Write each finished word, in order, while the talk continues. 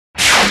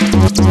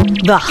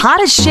The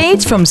hottest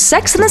shades from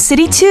Sex and the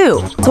City 2.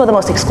 Some of the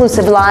most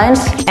exclusive lines.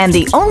 And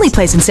the only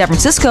place in San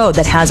Francisco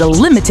that has a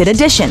limited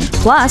edition.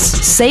 Plus,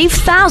 save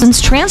thousands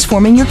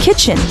transforming your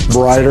kitchen.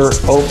 Brighter,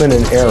 open,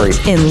 and airy.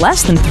 In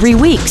less than 3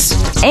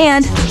 weeks.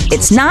 And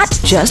it's not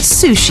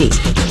just sushi.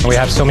 We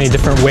have so many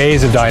different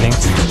ways of dining.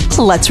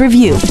 Let's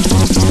review.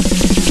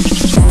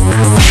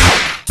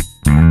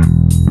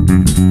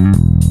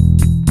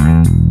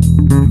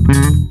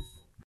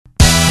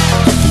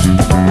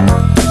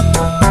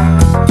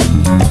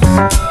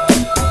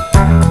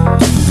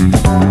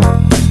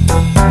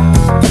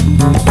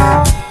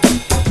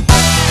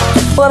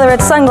 Whether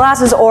it's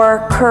sunglasses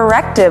or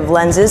corrective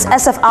lenses,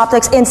 SF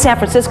Optics in San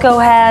Francisco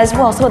has,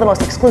 well, some of the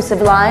most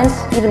exclusive lines,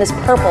 even this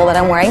purple that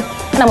I'm wearing.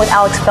 And I'm with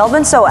Alex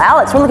Feldman. So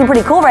Alex, we're looking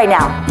pretty cool right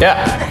now.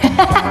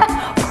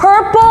 Yeah.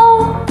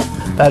 Purple?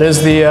 That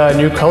is the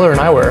new color in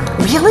eyewear.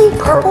 Really?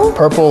 Purple?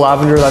 Purple,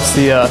 lavender, that's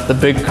the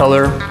big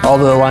color. All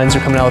the lines are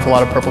coming out with a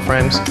lot of purple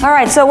frames. All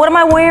right, so what am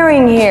I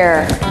wearing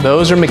here?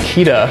 Those are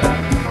Mykita,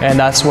 and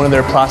that's one of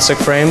their plastic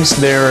frames.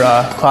 They're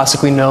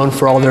classically known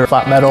for all their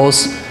flat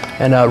metals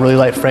and really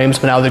light frames,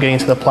 but now they're getting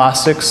into the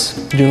plastics,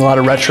 doing a lot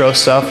of retro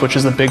stuff, which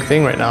is the big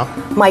thing right now.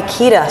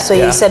 Mykita, so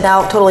you said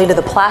now totally into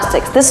the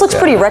plastics. This looks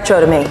pretty retro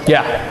to me.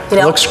 Yeah, you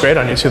know? It looks great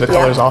on you too, the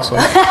color's awesome.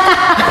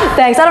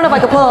 Thanks, I don't know if I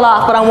can pull it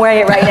off, but I'm wearing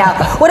it right now.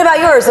 What about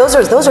yours?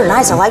 Those are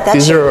nice, I like that.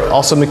 These are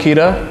also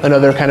Mykita,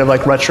 another kind of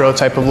like retro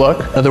type of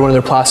look, another one of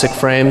their plastic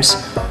frames.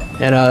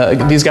 And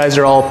these guys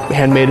are all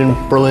handmade in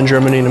Berlin,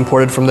 Germany and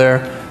imported from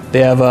there.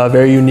 They have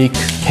very unique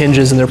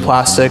hinges in their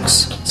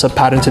plastics. It's a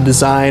patented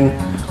design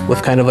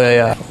with kind of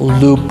a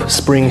loop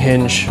spring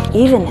hinge.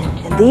 Even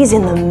these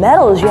in the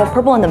metals, you have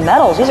purple in the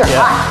metals. These are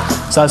hot.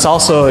 So that's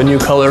also a new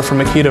color from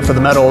Mykita for the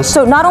metals.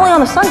 So not only on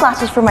the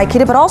sunglasses for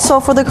Mykita, but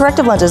also for the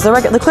corrective lenses,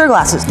 the clear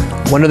glasses.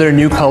 One of their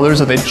new colors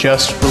that they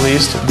just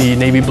released, the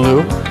navy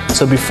blue.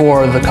 So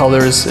before, the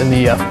colors in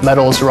the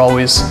metals were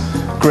always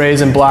grays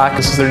and black.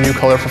 This is their new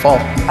color for fall.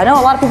 I know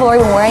a lot of people are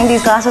even wearing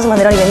these glasses when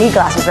they don't even need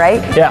glasses, right?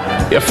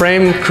 Yeah, a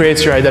frame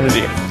creates your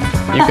identity.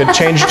 You could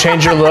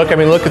change your look. I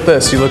mean, look at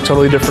this. You look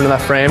totally different in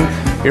that frame.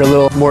 You're a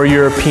little more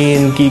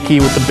European, geeky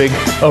with the big,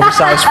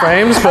 oversized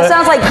frames. But that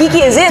sounds like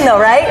geeky is in, though,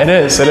 right? It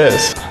is, it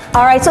is.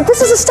 All right, so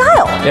this is a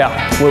style. Yeah,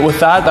 with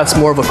that, that's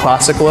more of a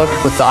classic look.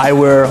 With the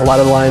eyewear, a lot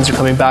of the lines are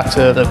coming back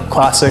to the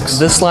classics.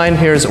 This line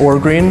here is Ore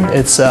Green.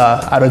 It's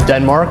out of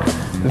Denmark.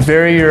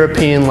 Very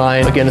European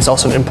line. Again, it's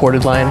also an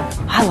imported line.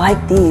 I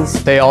like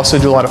these. They also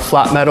do a lot of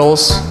flat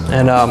metals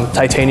and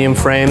titanium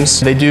frames.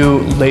 They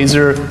do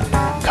laser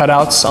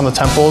cutouts on the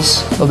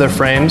temples of their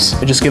frames.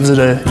 It just gives it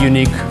a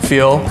unique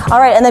feel. All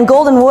right, and then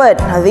golden wood.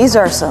 Now these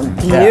are some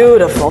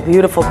beautiful,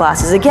 beautiful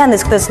glasses. Again,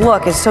 this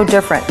look is so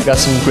different. We got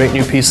some great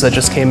new pieces that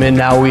just came in.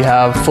 Now we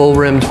have full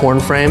rimmed horn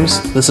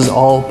frames. This is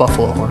all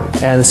buffalo horn.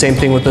 And the same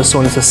thing with this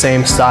one, it's the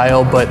same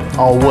style, but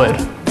all wood.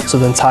 So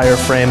the entire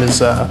frame is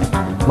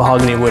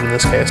mahogany wood in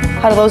this case.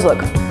 How do those look?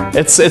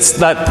 It's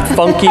that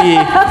funky,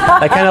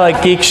 that kind of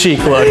like geek chic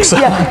look. So.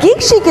 Yeah,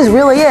 geek chic is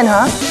really in,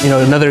 huh? You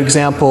know, another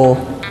example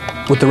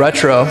with the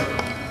retro,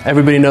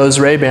 everybody knows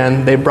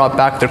Ray-Ban, they brought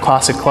back their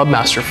classic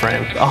Clubmaster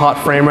frame. A hot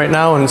frame right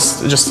now, and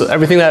it's just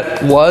everything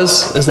that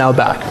was is now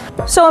back.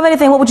 So if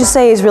anything, what would you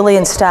say is really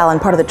in style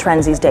and part of the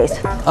trends these days?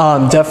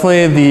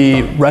 Definitely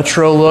the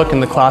retro look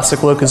and the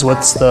classic look is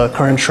what's the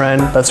current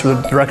trend. That's where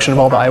the direction of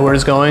all the eyewear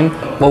is going.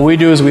 What we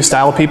do is we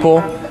style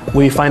people.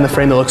 We find the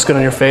frame that looks good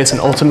on your face, and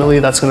ultimately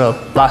that's going to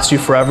last you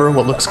forever,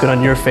 what looks good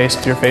on your face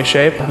with your face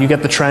shape. You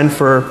get the trend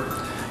for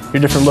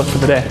your different look for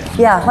the day.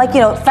 Yeah, like,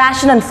 you know,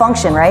 fashion and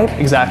function, right?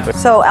 Exactly.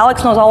 So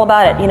Alex knows all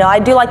about it. You know, I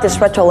do like this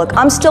retro look.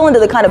 I'm still into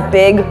the kind of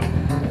big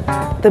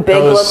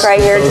look right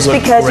here, just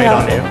because, you know,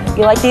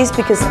 you like these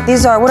because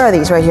these are, what are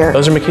these right here?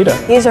 Those are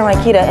Mykita. These are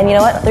Mykita, and you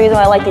know what? The reason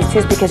why I like these too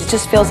is because it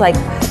just feels like,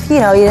 you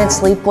know, you didn't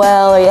sleep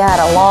well or you had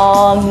a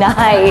long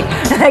night.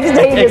 The next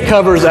day it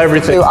covers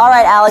everything. All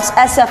right, Alex,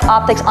 SF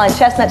Optics on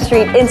Chestnut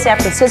Street in San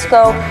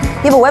Francisco.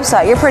 You have a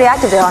website. You're pretty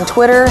active there on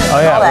Twitter.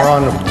 Oh yeah, we're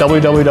on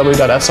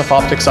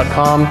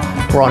www.sfoptics.com.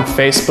 We're on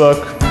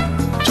Facebook,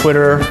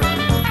 Twitter,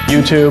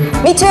 YouTube.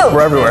 Me too.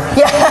 We're everywhere.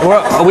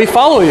 Yeah. We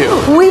follow you.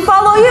 We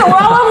follow you.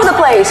 We're all over the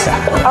place.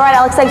 All right,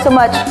 Alex, thanks so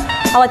much.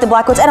 I like the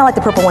black ones, and I like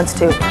the purple ones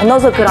too. And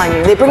those look good on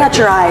you. They bring out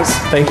your eyes.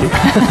 Thank you.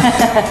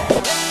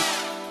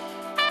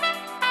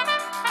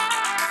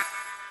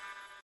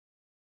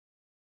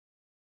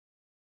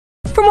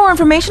 For more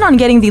information on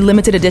getting the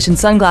limited edition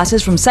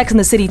sunglasses from Sex and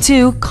the City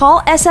 2,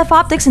 call SF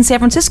Optics in San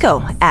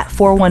Francisco at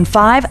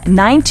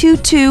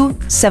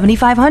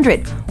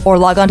 415-922-7500 or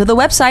log on to the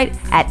website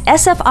at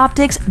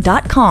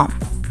sfoptics.com.